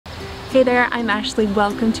Hey there, I'm Ashley.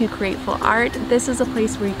 Welcome to Createful Art. This is a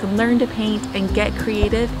place where you can learn to paint and get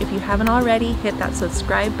creative. If you haven't already, hit that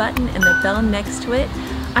subscribe button and the bell next to it.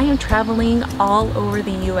 I am traveling all over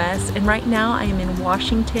the US and right now I am in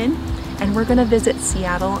Washington and we're gonna visit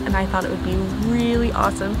Seattle, and I thought it would be really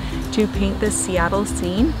awesome to paint this Seattle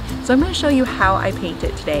scene. So I'm gonna show you how I paint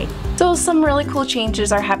it today. So some really cool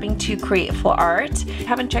changes are happening to Createful Art. If you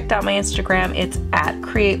haven't checked out my Instagram, it's at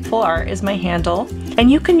Createful Art is my handle.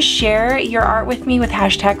 And you can share your art with me with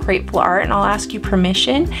hashtag Createful Art, and I'll ask you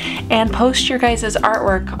permission and post your guys'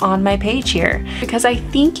 artwork on my page here because I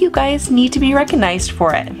think you guys need to be recognized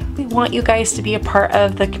for it. We want you guys to be a part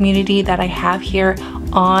of the community that I have here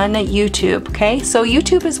on YouTube, okay? So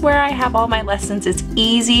YouTube is where I have all my lessons. It's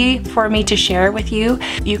easy for me to share with you.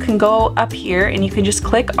 You can go up here and you can just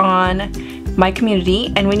click on my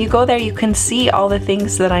community, and when you go there you can see all the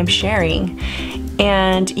things that I'm sharing.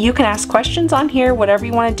 And you can ask questions on here, whatever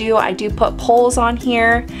you want to do. I do put polls on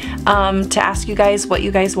here to ask you guys what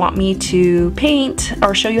you guys want me to paint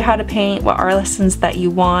or show you how to paint, what are lessons that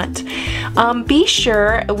you want. Be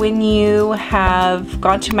sure when you have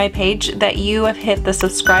gone to my page that you have hit the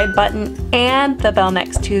subscribe button and the bell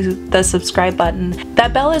next to the subscribe button.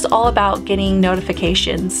 That bell is all about getting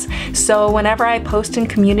notifications. So whenever I post in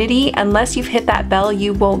community, unless you've hit that bell,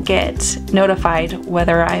 you won't get notified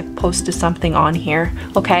whether I posted something on here,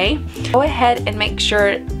 okay? Go ahead and make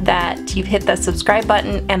sure that you've hit the subscribe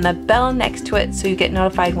button and the bell next to it so you get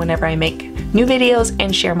notified whenever I make new videos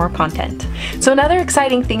and share more content. So another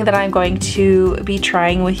exciting thing that I'm going to be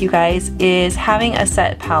trying with you guys is having a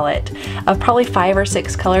set palette of probably 5 or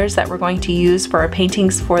 6 colors that we're going to use for our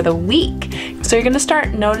paintings for the week. So you're going to start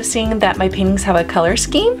noticing that my paintings have a color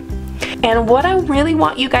scheme. And what I really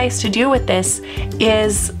want you guys to do with this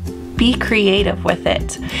is be creative with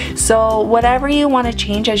it. So whatever you want to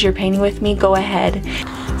change as you're painting with me, go ahead.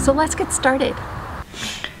 So let's get started.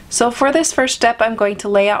 So for this first step, I'm going to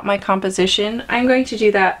lay out my composition. I'm going to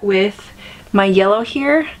do that with my yellow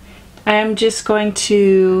here. I'm just going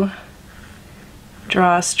to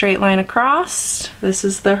draw a straight line across. This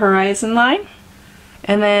is the horizon line.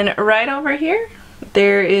 And then right over here,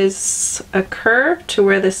 there is a curve to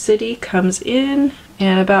where the city comes in,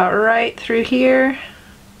 and about right through here,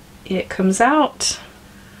 it comes out.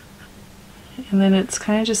 And then it's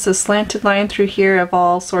kind of just a slanted line through here of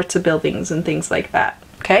all sorts of buildings and things like that.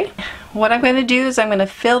 Okay, what I'm going to do is I'm going to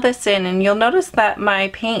fill this in, and you'll notice that my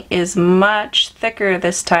paint is much thicker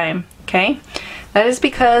this time, okay? That is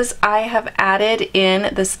because I have added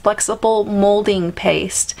in this flexible molding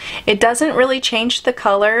paste. It doesn't really change the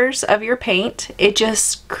colors of your paint, it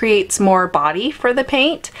just creates more body for the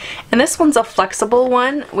paint. And this one's a flexible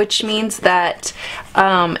one, which means that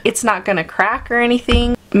it's not going to crack or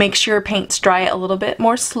anything. Makes your paints dry a little bit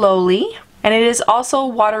more slowly. And it is also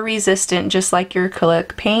water resistant, just like your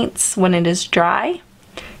acrylic paints when it is dry.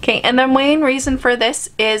 Okay, and the main reason for this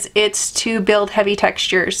is it's to build heavy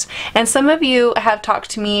textures. And some of you have talked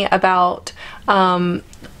to me about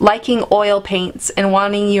liking oil paints and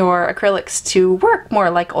wanting your acrylics to work more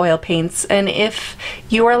like oil paints. And if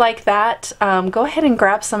you are like that, go ahead and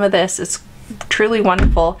grab some of this. It's truly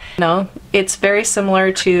wonderful. You know, it's very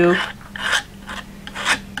similar to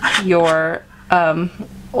your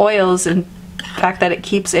oils in the fact that it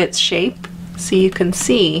keeps its shape, so you can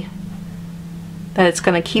see that it's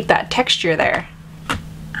going to keep that texture there.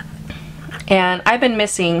 And I've been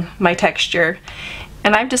missing my texture,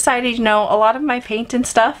 and I've decided, you know, a lot of my paint and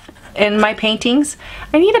stuff in my paintings,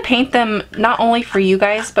 I need to paint them not only for you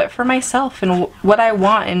guys but for myself and what I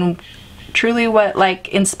want and truly what like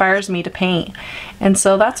inspires me to paint. And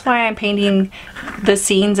so that's why I'm painting the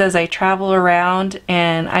scenes as I travel around,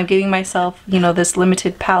 and I'm giving myself, you know, this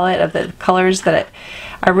limited palette of the colors that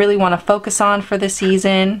I really want to focus on for the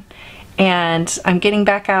season. And I'm getting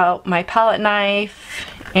back out my palette knife,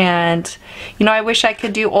 and you know, I wish I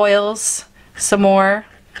could do oils some more,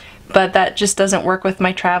 but that just doesn't work with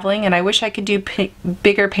my traveling. And I wish I could do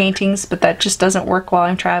bigger paintings, but that just doesn't work while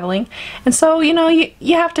I'm traveling. And so, you know,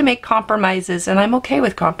 you have to make compromises, and I'm okay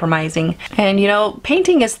with compromising. And you know,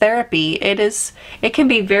 painting is therapy. It can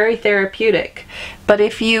be very therapeutic. But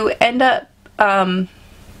if you end up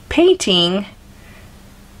painting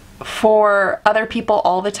for other people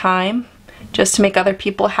all the time, just to make other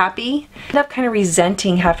people happy, you end up kind of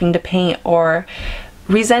resenting having to paint or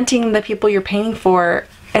resenting the people you're painting for.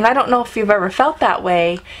 And I don't know if you've ever felt that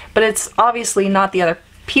way, but it's obviously not the other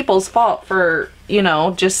people's fault for, you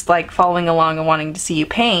know, just like following along and wanting to see you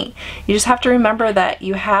paint. You just have to remember that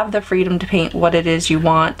you have the freedom to paint what it is you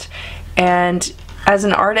want. And as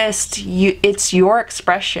an artist, it's your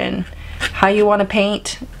expression. How you want to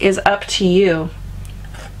paint is up to you.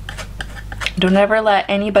 Don't ever let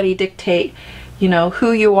anybody dictate, you know,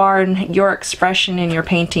 who you are and your expression in your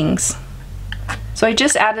paintings. So I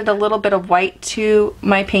just added a little bit of white to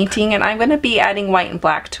my painting, and I'm going to be adding white and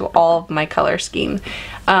black to all of my color scheme,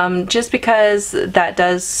 just because that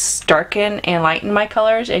does darken and lighten my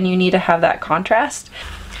colors, and you need to have that contrast.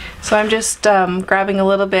 So I'm just grabbing a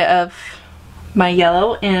little bit of my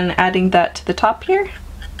yellow and adding that to the top here.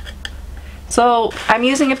 So I'm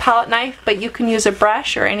using a palette knife, but you can use a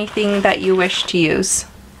brush or anything that you wish to use.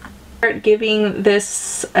 Start giving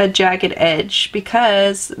this a jagged edge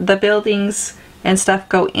because the buildings and stuff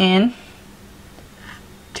go in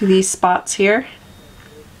to these spots here,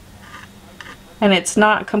 and it's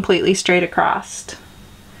not completely straight across.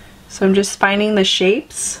 So I'm just finding the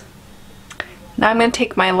shapes. Now I'm going to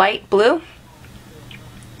take my light blue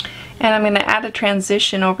and I'm going to add a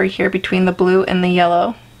transition over here between the blue and the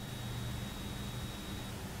yellow.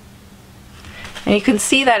 And you can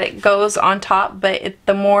see that it goes on top, but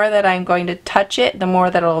the more that I'm going to touch it, the more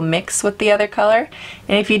that it'll mix with the other color.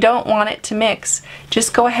 And if you don't want it to mix,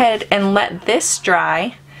 just go ahead and let this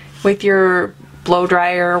dry with your blow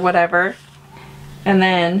dryer or whatever, and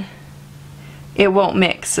then it won't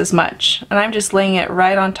mix as much. And I'm just laying it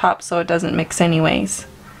right on top so it doesn't mix anyways.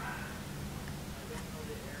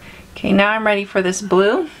 Okay, now I'm ready for this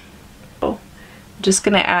blue. I'm just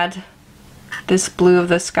going to add this blue of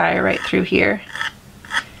the sky right through here.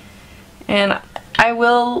 And I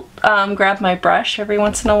will grab my brush every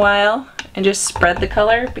once in a while and just spread the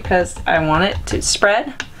color because I want it to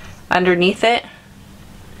spread underneath it.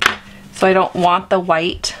 So I don't want the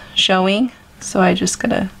white showing. So I just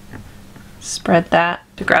gonna spread that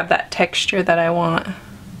to grab that texture that I want.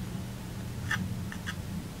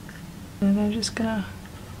 And I'm just gonna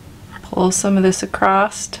pull some of this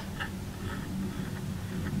across.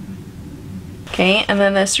 Okay, and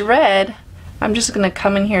then this red, I'm just going to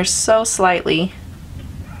come in here so slightly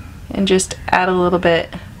and just add a little bit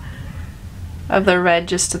of the red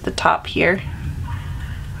just at the top here.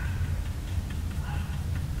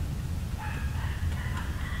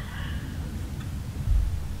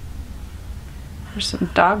 There's some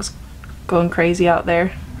dogs going crazy out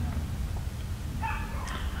there.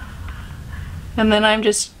 And then I'm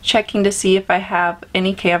just checking to see if I have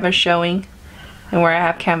any canvas showing. And where I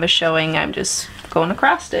have canvas showing, I'm just going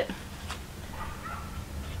across it.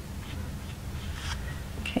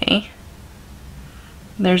 Okay.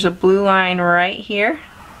 There's a blue line right here.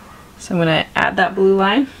 So I'm going to add that blue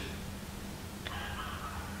line.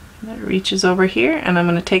 That reaches over here, and I'm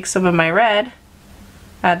going to take some of my red,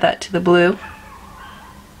 add that to the blue.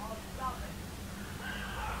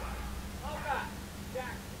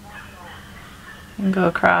 And go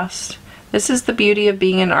across. This is the beauty of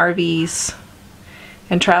being in RVs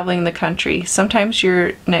and traveling the country. Sometimes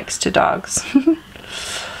you're next to dogs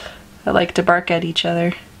that like to bark at each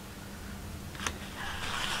other.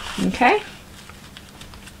 Okay.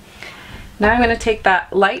 Now I'm going to take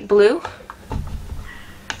that light blue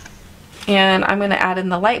and I'm going to add in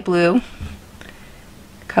the light blue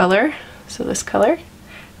color. So this color,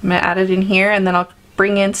 I'm going to add it in here, and then I'll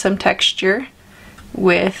bring in some texture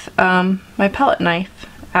with my palette knife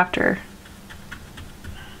after.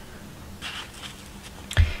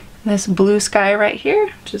 This blue sky right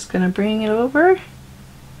here, just gonna bring it over.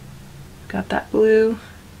 Got that blue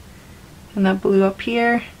and that blue up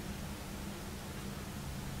here.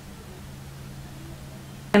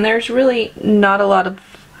 And there's really not a lot of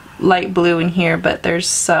light blue in here, but there's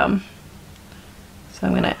some. So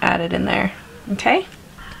I'm gonna add it in there, okay?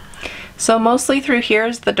 So mostly through here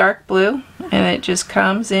is the dark blue, and it just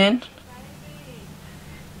comes in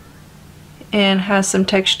and has some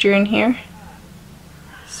texture in here.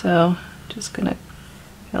 So just gonna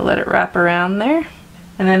let it wrap around there.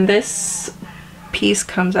 And then this piece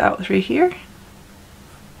comes out through here.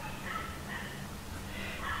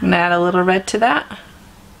 I'm gonna add a little red to that.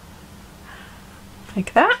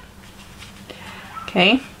 Like that.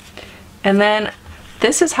 Okay. And then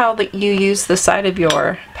this is how you use the side of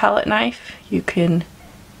your palette knife. You can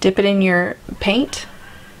dip it in your paint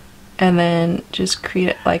and then just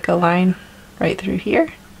create like a line right through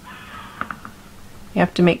here. You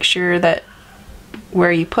have to make sure that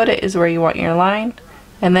where you put it is where you want your line,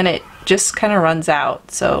 and then it just kind of runs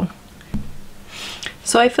out. So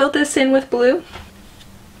I filled this in with blue.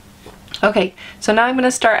 Okay, so now I'm going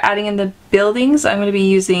to start adding in the buildings. I'm going to be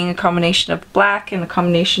using a combination of black and a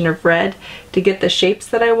combination of red to get the shapes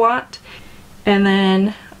that I want. And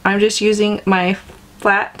then I'm just using my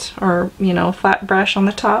flat, or flat brush on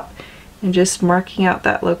the top and just marking out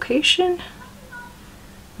that location.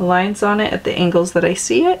 Lines on it at the angles that I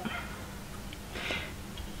see it,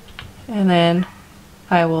 and then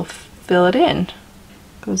I will fill it in.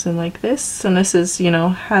 Goes in like this, and this is, you know,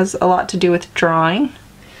 has a lot to do with drawing.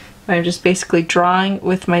 I'm just basically drawing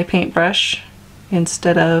with my paintbrush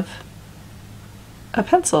instead of a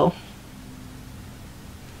pencil.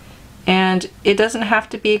 And it doesn't have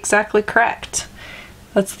to be exactly correct.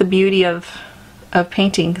 That's the beauty of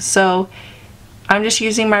painting. So I'm just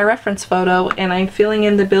using my reference photo and I'm filling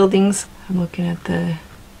in the buildings. I'm looking at the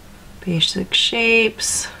basic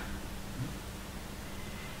shapes.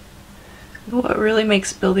 What really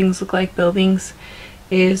makes buildings look like buildings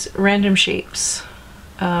is random shapes,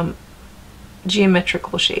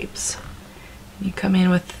 geometrical shapes. You come in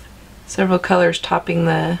with several colors topping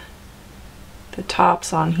the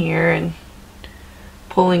tops on here and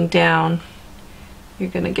pulling down, you're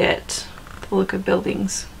gonna get the look of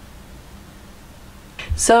buildings.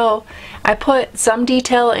 So I put some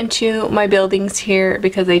detail into my buildings here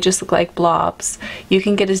because they just look like blobs. You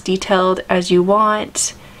can get as detailed as you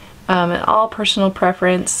want, and all personal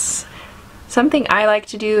preference. Something I like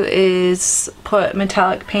to do is put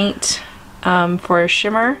metallic paint for a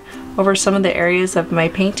shimmer over some of the areas of my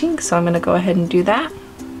painting, so I'm going to go ahead and do that.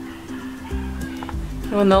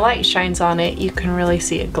 And when the light shines on it, you can really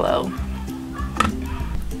see it glow.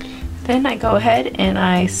 Then I go ahead and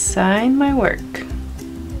I sign my work.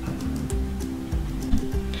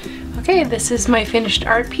 Okay, this is my finished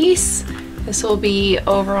art piece. This will be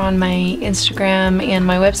over on my Instagram and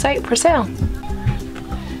my website for sale.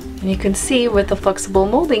 And you can see with the flexible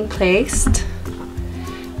molding paste,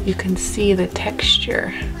 you can see the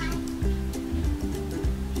texture.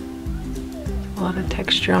 A lot of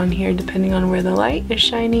texture on here depending on where the light is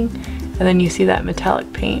shining. And then you see that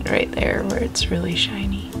metallic paint right there where it's really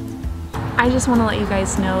shiny. I just want to let you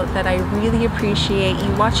guys know that I really appreciate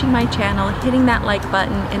you watching my channel, hitting that like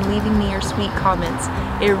button, and leaving me your sweet comments.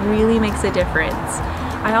 It really makes a difference.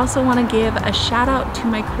 I also want to give a shout out to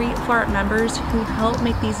my Createful Art members who help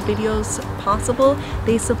make these videos possible.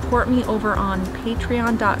 They support me over on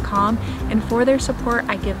patreon.com, and for their support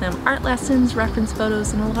I give them art lessons, reference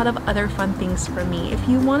photos, and a lot of other fun things from me. If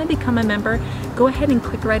you want to become a member, go ahead and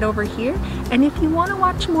click right over here. And if you want to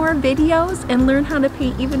watch more videos and learn how to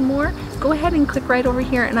paint even more, go ahead and click right over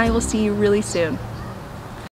here, and I will see you really soon.